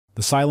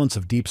The silence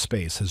of deep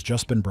space has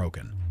just been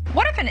broken.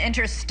 What if an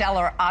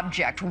interstellar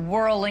object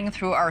whirling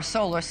through our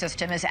solar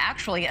system is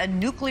actually a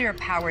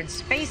nuclear-powered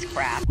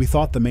spacecraft? We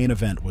thought the main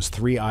event was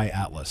 3I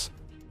Atlas,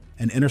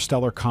 an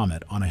interstellar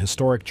comet on a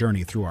historic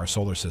journey through our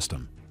solar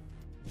system.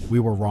 We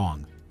were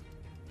wrong.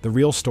 The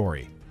real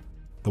story,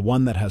 the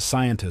one that has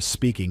scientists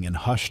speaking in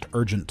hushed,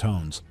 urgent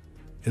tones,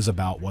 is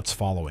about what's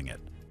following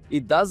it.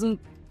 It doesn't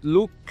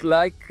look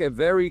like a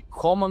very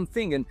common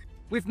thing, and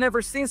we've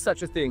never seen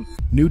such a thing.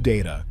 New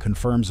data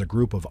confirms a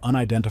group of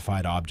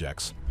unidentified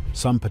objects,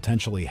 some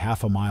potentially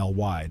half a mile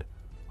wide,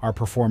 are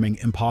performing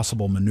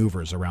impossible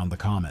maneuvers around the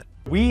comet.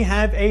 We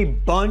have a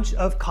bunch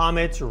of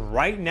comets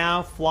right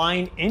now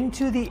flying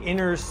into the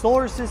inner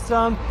solar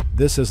system.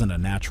 This isn't a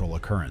natural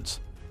occurrence.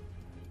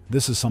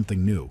 This is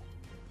something new,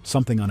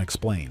 something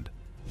unexplained,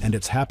 and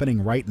it's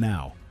happening right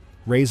now,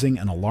 raising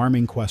an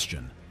alarming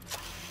question.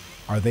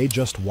 Are they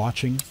just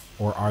watching,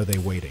 or are they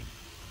waiting?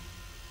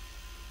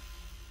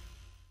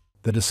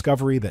 The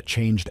discovery that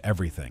changed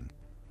everything.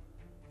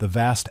 The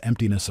vast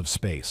emptiness of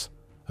space,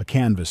 a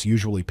canvas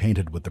usually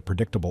painted with the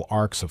predictable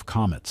arcs of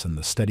comets and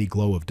the steady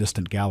glow of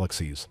distant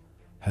galaxies,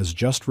 has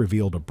just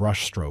revealed a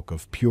brushstroke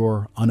of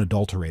pure,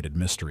 unadulterated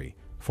mystery.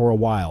 For a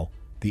while,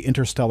 the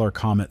interstellar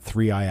comet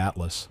 3I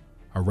Atlas,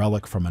 a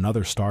relic from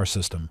another star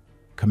system,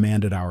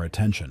 commanded our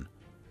attention.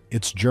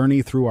 Its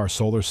journey through our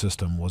solar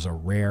system was a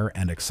rare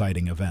and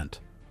exciting event,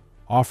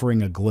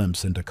 offering a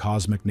glimpse into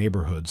cosmic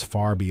neighborhoods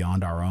far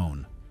beyond our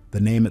own.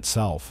 The name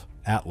itself,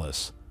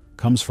 Atlas,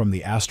 comes from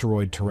the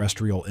Asteroid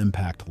Terrestrial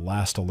Impact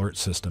Last Alert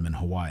System in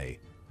Hawaii,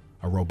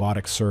 a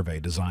robotic survey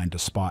designed to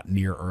spot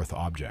near-Earth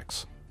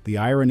objects. The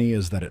irony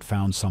is that it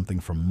found something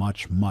from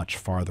much, much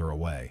farther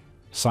away.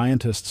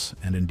 Scientists,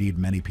 and indeed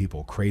many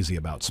people crazy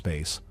about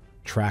space,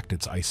 tracked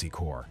its icy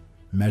core,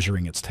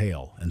 measuring its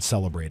tail and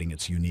celebrating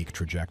its unique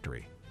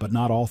trajectory. But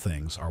not all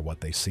things are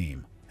what they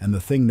seem. And the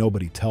thing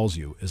nobody tells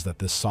you is that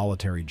this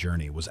solitary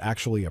journey was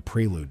actually a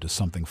prelude to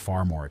something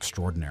far more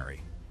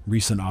extraordinary.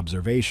 Recent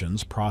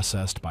observations,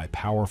 processed by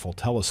powerful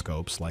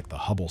telescopes like the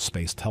Hubble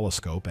Space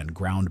Telescope and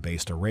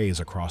ground-based arrays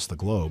across the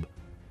globe,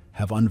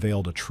 have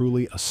unveiled a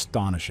truly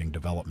astonishing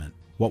development.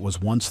 What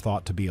was once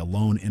thought to be a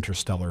lone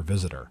interstellar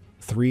visitor,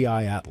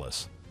 3I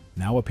Atlas,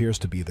 now appears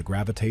to be the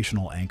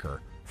gravitational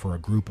anchor for a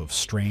group of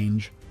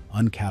strange,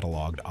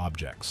 uncatalogued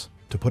objects.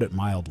 To put it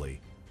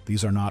mildly,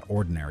 these are not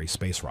ordinary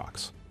space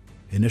rocks.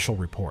 Initial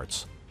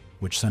reports,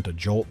 which sent a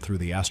jolt through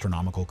the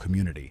astronomical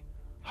community,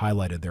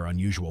 highlighted their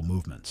unusual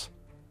movements.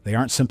 They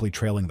aren't simply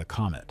trailing the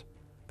comet.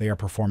 They are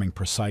performing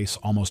precise,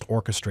 almost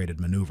orchestrated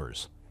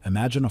maneuvers.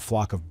 Imagine a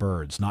flock of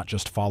birds not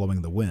just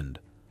following the wind,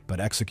 but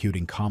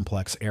executing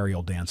complex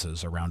aerial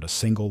dances around a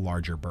single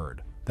larger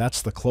bird.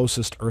 That's the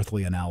closest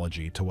earthly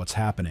analogy to what's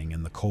happening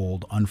in the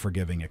cold,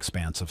 unforgiving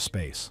expanse of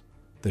space.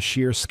 The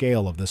sheer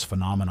scale of this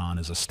phenomenon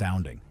is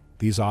astounding.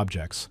 These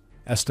objects,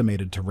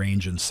 estimated to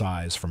range in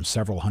size from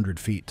several hundred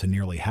feet to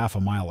nearly half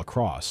a mile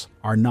across,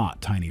 are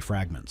not tiny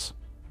fragments.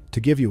 To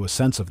give you a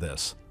sense of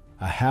this,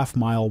 a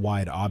half-mile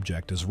wide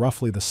object is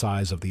roughly the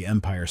size of the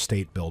Empire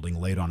State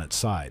Building laid on its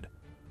side,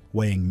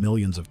 weighing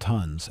millions of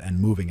tons and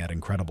moving at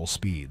incredible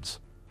speeds.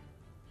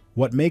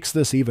 What makes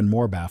this even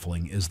more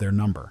baffling is their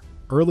number.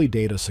 Early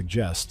data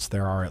suggests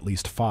there are at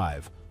least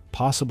 5,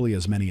 possibly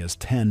as many as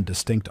 10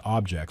 distinct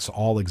objects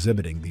all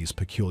exhibiting these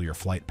peculiar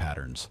flight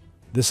patterns.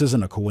 This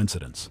isn't a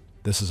coincidence.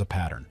 This is a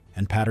pattern,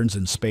 and patterns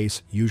in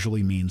space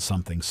usually mean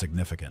something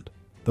significant.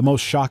 The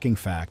most shocking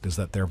fact is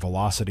that their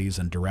velocities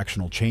and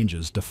directional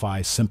changes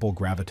defy simple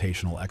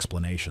gravitational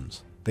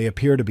explanations. They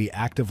appear to be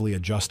actively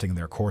adjusting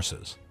their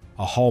courses,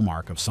 a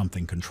hallmark of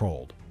something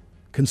controlled.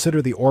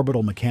 Consider the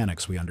orbital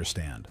mechanics we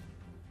understand.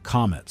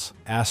 Comets,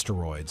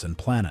 asteroids, and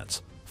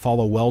planets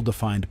follow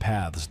well-defined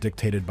paths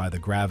dictated by the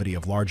gravity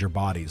of larger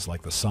bodies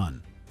like the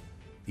Sun.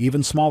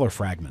 Even smaller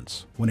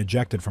fragments, when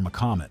ejected from a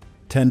comet,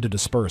 tend to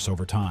disperse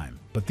over time.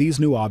 But these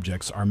new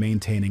objects are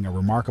maintaining a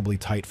remarkably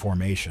tight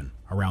formation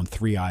around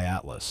 3I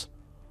Atlas,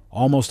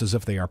 almost as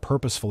if they are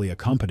purposefully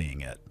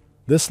accompanying it.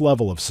 This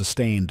level of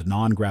sustained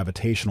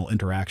non-gravitational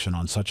interaction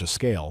on such a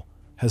scale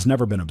has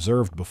never been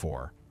observed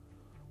before.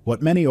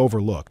 What many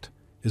overlooked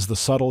is the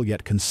subtle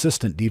yet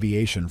consistent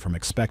deviation from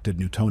expected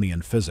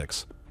Newtonian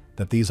physics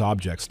that these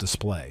objects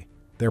display.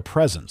 Their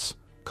presence,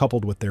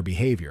 coupled with their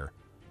behavior,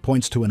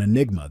 points to an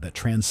enigma that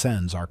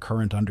transcends our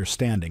current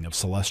understanding of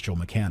celestial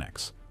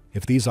mechanics.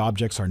 If these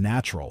objects are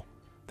natural,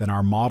 then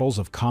our models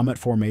of comet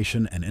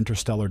formation and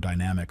interstellar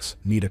dynamics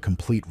need a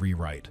complete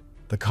rewrite.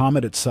 The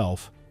comet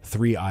itself,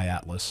 3I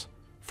Atlas,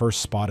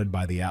 first spotted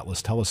by the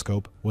Atlas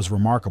telescope, was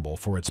remarkable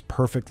for its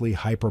perfectly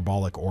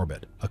hyperbolic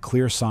orbit, a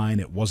clear sign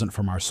it wasn't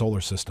from our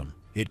solar system.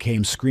 It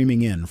came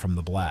screaming in from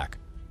the black,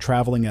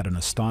 traveling at an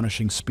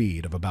astonishing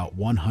speed of about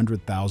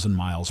 100,000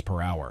 miles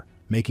per hour,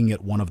 making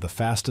it one of the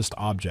fastest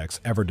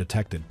objects ever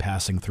detected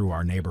passing through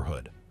our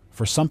neighborhood.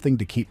 For something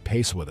to keep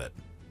pace with it,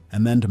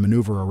 and then to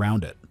maneuver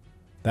around it,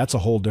 that's a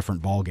whole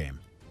different ballgame.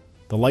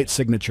 The light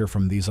signature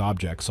from these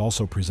objects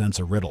also presents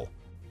a riddle.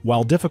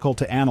 While difficult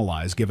to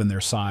analyze given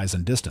their size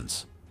and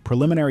distance,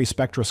 Preliminary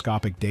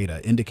spectroscopic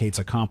data indicates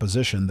a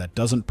composition that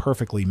doesn't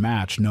perfectly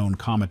match known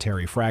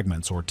cometary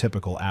fragments or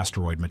typical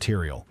asteroid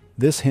material.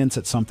 This hints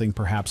at something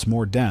perhaps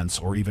more dense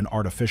or even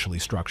artificially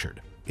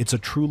structured. It's a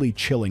truly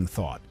chilling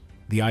thought.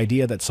 The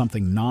idea that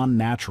something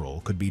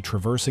non-natural could be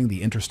traversing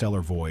the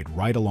interstellar void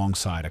right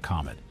alongside a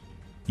comet.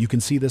 You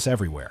can see this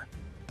everywhere.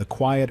 The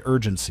quiet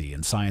urgency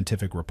in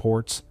scientific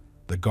reports,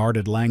 the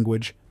guarded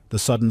language, the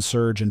sudden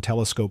surge in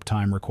telescope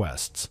time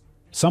requests.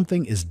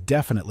 Something is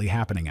definitely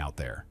happening out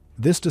there.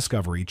 This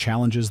discovery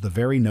challenges the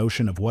very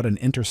notion of what an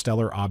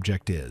interstellar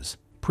object is.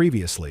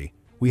 Previously,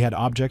 we had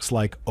objects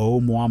like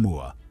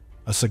Oumuamua,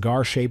 a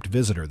cigar-shaped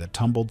visitor that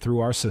tumbled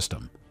through our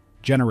system,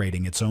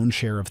 generating its own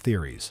share of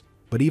theories.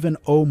 But even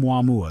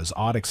Oumuamua's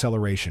odd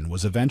acceleration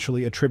was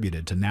eventually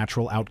attributed to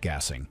natural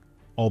outgassing,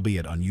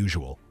 albeit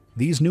unusual.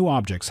 These new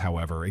objects,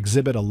 however,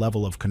 exhibit a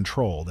level of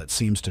control that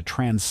seems to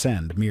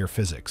transcend mere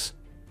physics.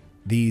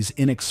 These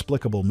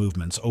inexplicable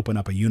movements open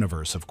up a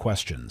universe of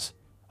questions,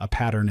 a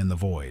pattern in the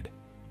void.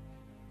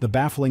 The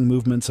baffling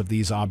movements of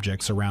these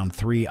objects around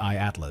 3I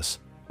Atlas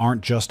aren't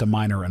just a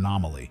minor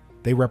anomaly.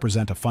 They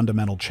represent a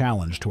fundamental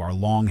challenge to our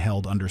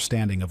long-held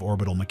understanding of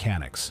orbital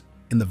mechanics.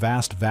 In the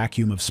vast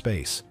vacuum of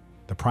space,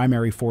 the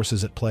primary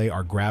forces at play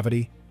are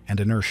gravity and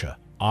inertia.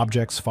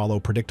 Objects follow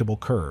predictable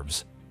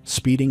curves,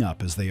 speeding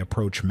up as they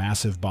approach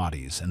massive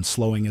bodies and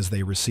slowing as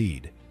they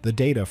recede. The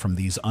data from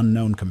these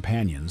unknown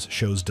companions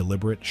shows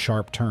deliberate,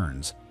 sharp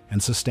turns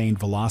and sustained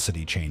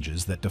velocity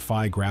changes that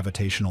defy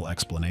gravitational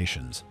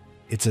explanations.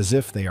 It's as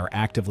if they are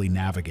actively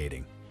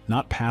navigating,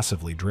 not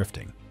passively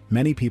drifting.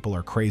 Many people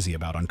are crazy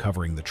about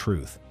uncovering the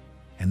truth,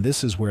 and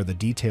this is where the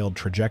detailed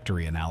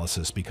trajectory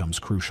analysis becomes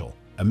crucial.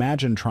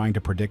 Imagine trying to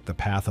predict the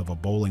path of a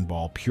bowling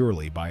ball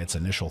purely by its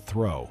initial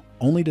throw,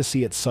 only to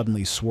see it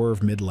suddenly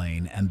swerve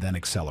mid-lane and then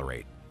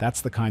accelerate.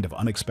 That's the kind of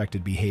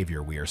unexpected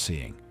behavior we are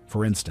seeing.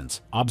 For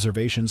instance,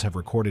 observations have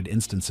recorded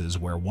instances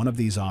where one of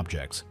these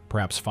objects,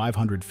 perhaps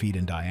 500 feet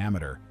in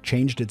diameter,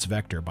 changed its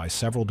vector by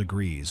several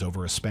degrees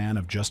over a span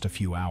of just a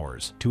few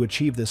hours. To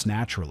achieve this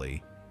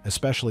naturally,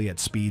 especially at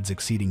speeds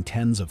exceeding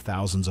tens of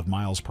thousands of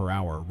miles per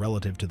hour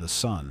relative to the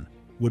Sun,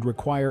 would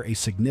require a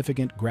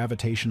significant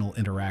gravitational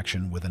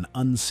interaction with an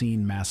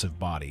unseen massive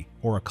body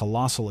or a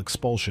colossal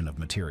expulsion of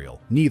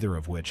material, neither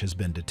of which has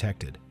been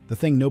detected. The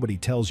thing nobody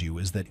tells you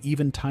is that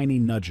even tiny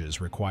nudges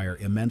require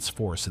immense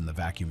force in the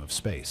vacuum of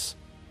space.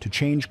 To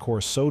change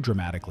course so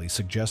dramatically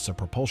suggests a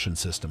propulsion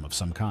system of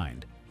some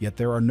kind. Yet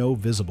there are no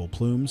visible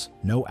plumes,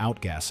 no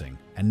outgassing,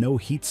 and no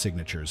heat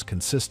signatures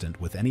consistent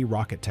with any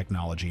rocket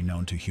technology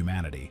known to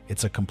humanity.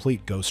 It's a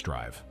complete ghost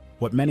drive.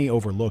 What many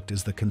overlooked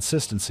is the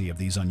consistency of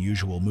these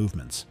unusual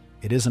movements.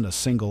 It isn't a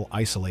single,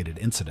 isolated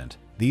incident.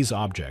 These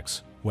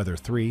objects, whether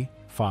 3,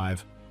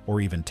 5, or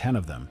even 10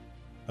 of them,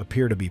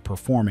 appear to be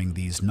performing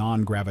these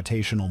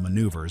non-gravitational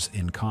maneuvers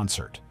in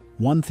concert.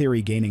 One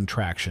theory gaining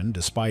traction,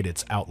 despite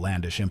its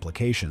outlandish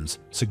implications,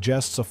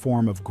 suggests a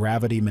form of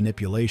gravity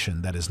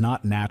manipulation that is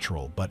not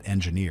natural but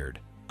engineered.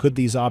 Could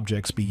these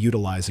objects be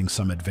utilizing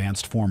some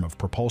advanced form of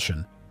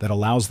propulsion that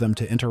allows them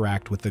to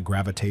interact with the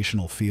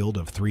gravitational field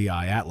of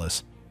 3I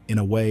Atlas in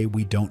a way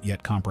we don't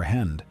yet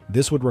comprehend?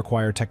 This would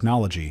require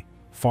technology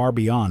far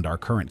beyond our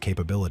current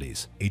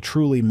capabilities, a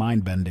truly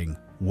mind-bending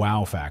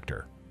wow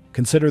factor.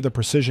 Consider the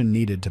precision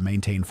needed to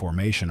maintain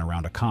formation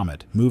around a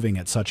comet moving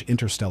at such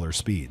interstellar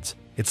speeds.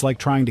 It's like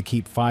trying to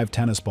keep 5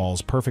 tennis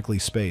balls perfectly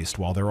spaced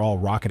while they're all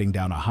rocketing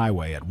down a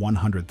highway at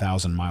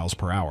 100,000 miles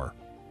per hour.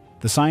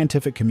 The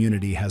scientific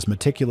community has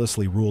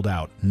meticulously ruled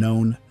out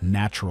known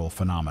natural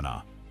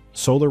phenomena.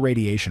 Solar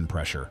radiation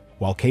pressure,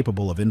 while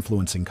capable of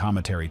influencing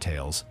cometary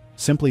tails,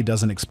 simply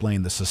doesn't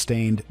explain the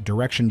sustained,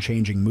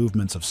 direction-changing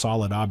movements of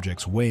solid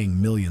objects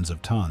weighing millions of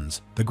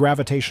tons. The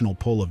gravitational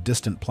pull of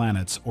distant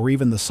planets or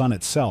even the Sun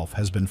itself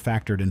has been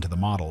factored into the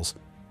models,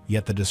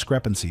 yet the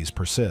discrepancies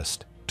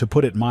persist. To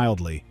put it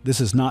mildly,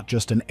 this is not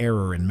just an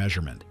error in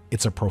measurement,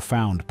 it's a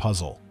profound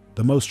puzzle.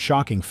 The most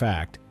shocking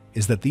fact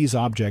is that these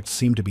objects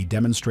seem to be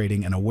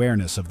demonstrating an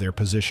awareness of their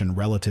position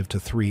relative to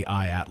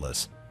 3I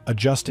Atlas,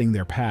 adjusting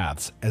their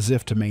paths as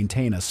if to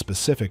maintain a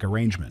specific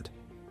arrangement.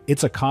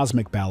 It's a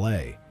cosmic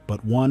ballet,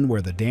 but one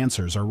where the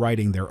dancers are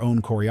writing their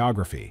own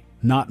choreography,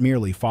 not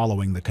merely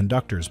following the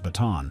conductor's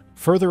baton.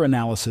 Further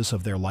analysis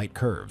of their light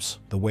curves,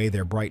 the way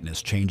their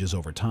brightness changes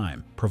over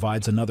time,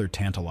 provides another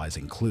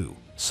tantalizing clue.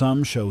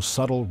 Some show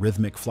subtle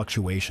rhythmic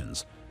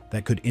fluctuations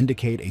that could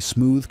indicate a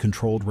smooth,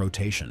 controlled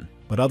rotation,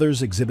 but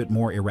others exhibit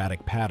more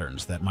erratic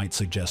patterns that might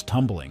suggest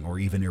tumbling or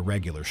even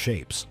irregular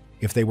shapes.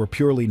 If they were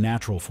purely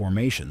natural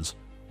formations,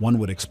 one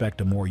would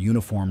expect a more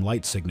uniform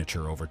light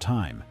signature over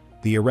time.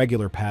 The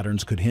irregular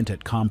patterns could hint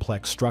at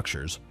complex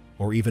structures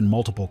or even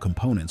multiple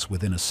components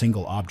within a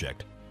single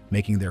object,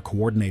 making their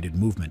coordinated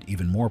movement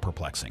even more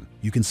perplexing.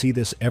 You can see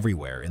this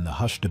everywhere in the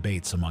hushed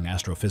debates among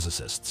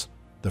astrophysicists,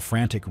 the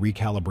frantic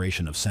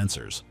recalibration of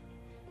sensors,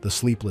 the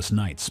sleepless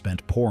nights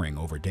spent poring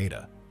over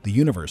data. The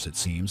universe, it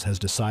seems, has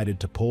decided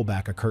to pull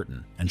back a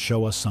curtain and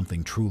show us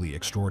something truly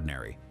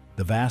extraordinary.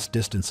 The vast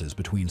distances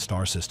between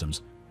star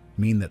systems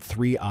mean that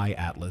 3I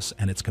Atlas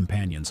and its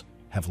companions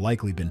have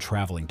likely been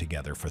traveling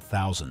together for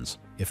thousands,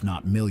 if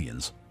not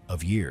millions,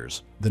 of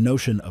years. The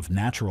notion of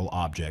natural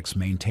objects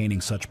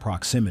maintaining such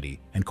proximity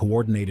and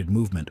coordinated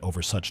movement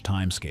over such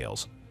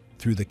timescales,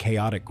 through the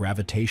chaotic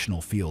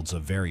gravitational fields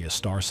of various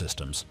star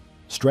systems,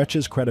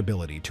 stretches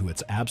credibility to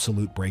its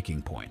absolute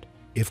breaking point.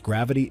 If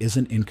gravity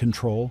isn't in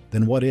control,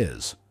 then what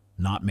is?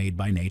 Not made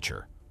by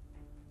nature.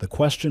 The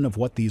question of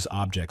what these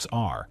objects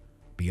are,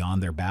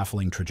 beyond their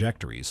baffling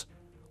trajectories,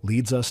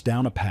 leads us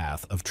down a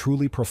path of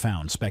truly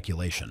profound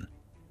speculation.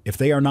 If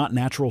they are not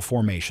natural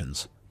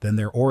formations, then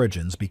their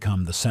origins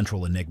become the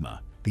central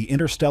enigma. The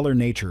interstellar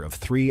nature of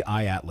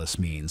 3I Atlas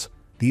means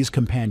these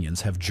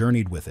companions have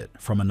journeyed with it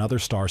from another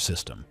star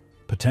system,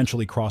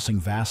 potentially crossing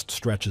vast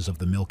stretches of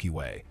the Milky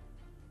Way,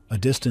 a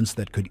distance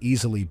that could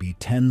easily be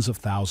tens of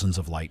thousands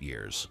of light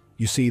years.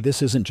 You see,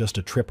 this isn't just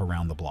a trip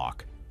around the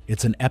block.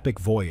 It's an epic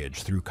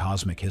voyage through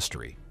cosmic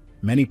history.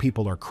 Many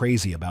people are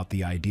crazy about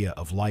the idea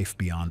of life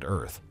beyond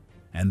Earth,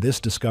 and this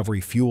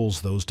discovery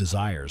fuels those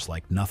desires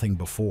like nothing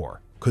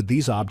before. Could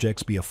these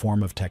objects be a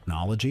form of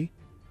technology?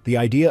 The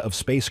idea of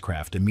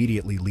spacecraft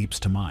immediately leaps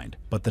to mind,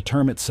 but the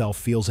term itself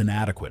feels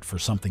inadequate for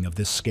something of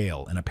this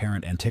scale in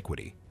apparent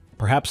antiquity.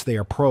 Perhaps they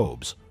are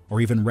probes, or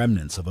even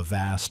remnants of a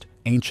vast,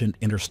 ancient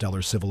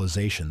interstellar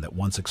civilization that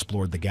once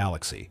explored the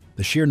galaxy.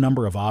 The sheer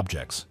number of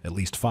objects, at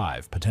least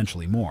 5,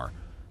 potentially more,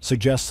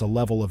 suggests a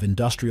level of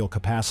industrial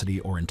capacity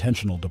or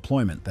intentional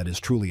deployment that is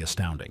truly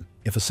astounding.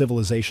 If a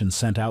civilization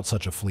sent out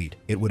such a fleet,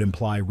 it would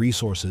imply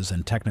resources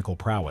and technical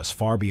prowess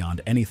far beyond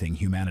anything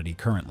humanity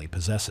currently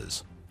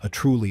possesses. A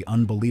truly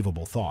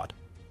unbelievable thought.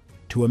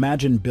 To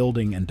imagine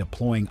building and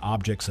deploying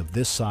objects of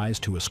this size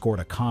to escort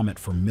a comet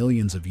for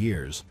millions of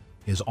years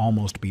is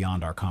almost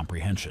beyond our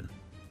comprehension.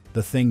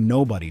 The thing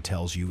nobody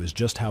tells you is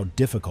just how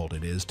difficult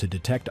it is to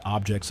detect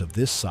objects of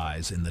this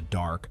size in the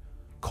dark,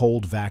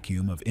 cold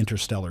vacuum of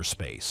interstellar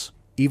space.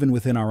 Even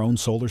within our own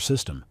solar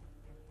system,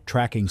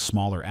 tracking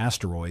smaller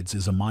asteroids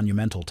is a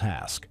monumental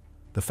task.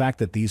 The fact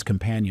that these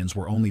companions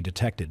were only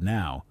detected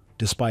now,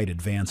 despite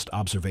advanced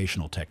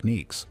observational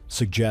techniques,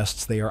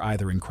 suggests they are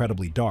either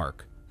incredibly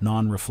dark,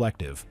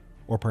 non-reflective,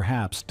 or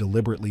perhaps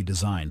deliberately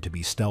designed to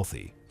be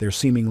stealthy. Their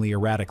seemingly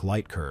erratic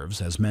light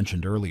curves, as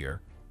mentioned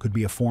earlier, could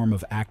be a form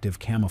of active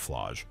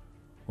camouflage,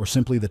 or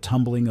simply the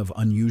tumbling of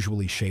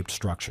unusually shaped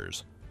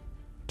structures.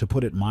 To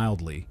put it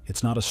mildly,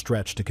 it's not a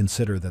stretch to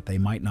consider that they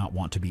might not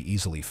want to be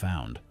easily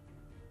found.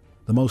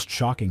 The most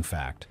shocking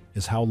fact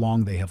is how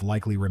long they have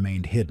likely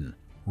remained hidden,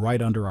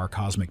 right under our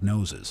cosmic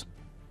noses,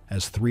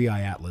 as 3I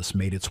Atlas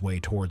made its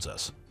way towards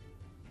us.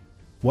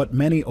 What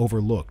many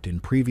overlooked in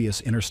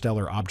previous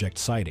interstellar object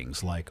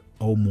sightings like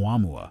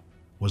Oumuamua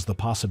was the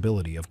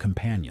possibility of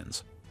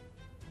companions.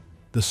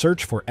 The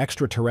search for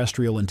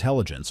extraterrestrial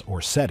intelligence,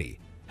 or SETI,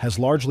 has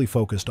largely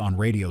focused on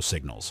radio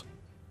signals.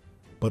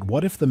 But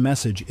what if the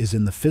message is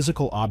in the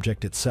physical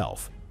object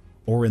itself,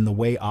 or in the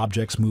way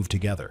objects move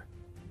together?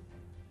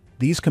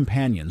 These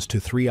companions to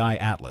 3I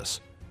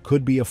Atlas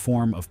could be a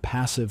form of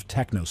passive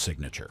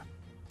technosignature,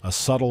 a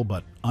subtle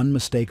but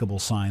unmistakable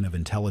sign of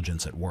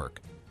intelligence at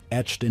work,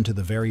 etched into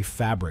the very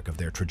fabric of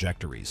their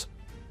trajectories.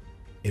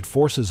 It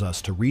forces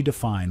us to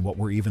redefine what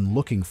we're even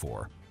looking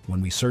for when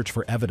we search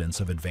for evidence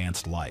of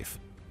advanced life.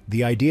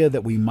 The idea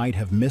that we might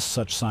have missed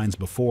such signs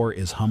before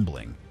is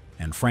humbling,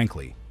 and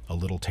frankly, a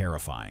little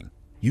terrifying.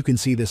 You can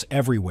see this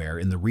everywhere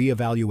in the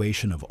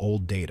re-evaluation of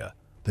old data,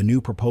 the new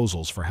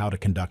proposals for how to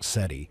conduct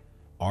SETI.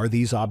 Are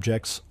these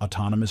objects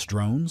autonomous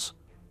drones?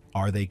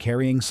 Are they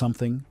carrying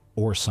something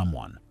or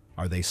someone?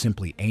 Are they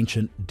simply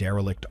ancient,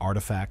 derelict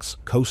artifacts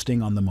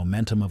coasting on the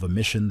momentum of a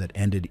mission that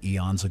ended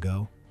eons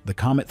ago? The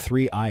Comet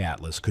 3I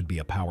Atlas could be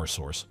a power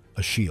source,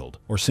 a shield,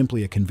 or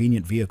simply a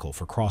convenient vehicle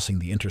for crossing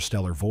the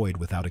interstellar void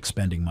without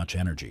expending much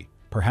energy.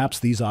 Perhaps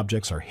these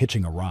objects are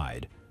hitching a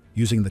ride,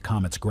 using the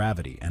comet's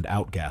gravity and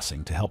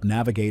outgassing to help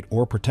navigate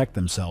or protect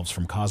themselves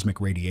from cosmic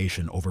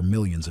radiation over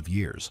millions of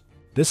years.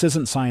 This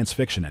isn't science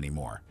fiction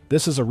anymore.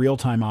 This is a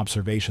real-time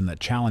observation that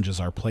challenges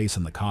our place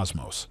in the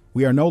cosmos.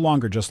 We are no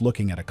longer just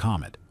looking at a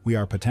comet. We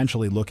are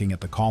potentially looking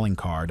at the calling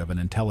card of an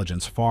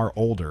intelligence far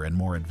older and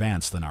more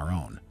advanced than our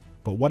own.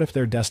 But what if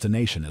their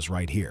destination is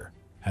right here?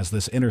 As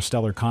this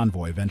interstellar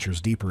convoy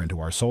ventures deeper into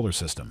our solar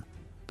system,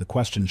 the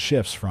question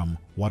shifts from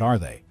what are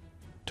they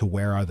to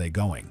where are they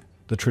going?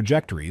 The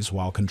trajectories,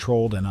 while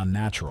controlled and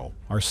unnatural,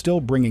 are still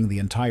bringing the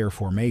entire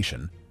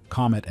formation,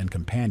 comet and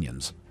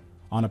companions,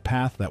 on a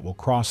path that will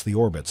cross the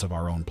orbits of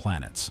our own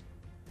planets.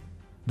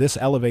 This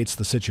elevates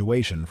the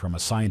situation from a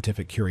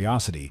scientific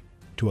curiosity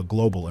to a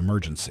global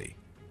emergency.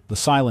 The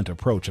silent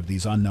approach of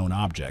these unknown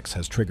objects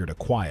has triggered a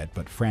quiet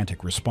but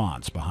frantic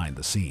response behind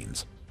the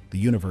scenes. The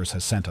universe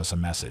has sent us a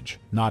message,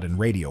 not in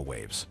radio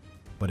waves,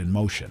 but in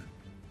motion.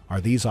 Are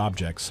these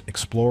objects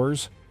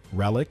explorers,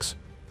 relics,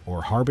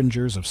 or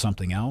harbingers of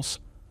something else?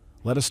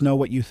 Let us know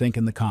what you think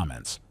in the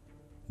comments.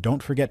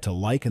 Don't forget to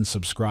like and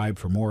subscribe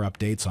for more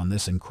updates on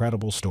this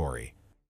incredible story.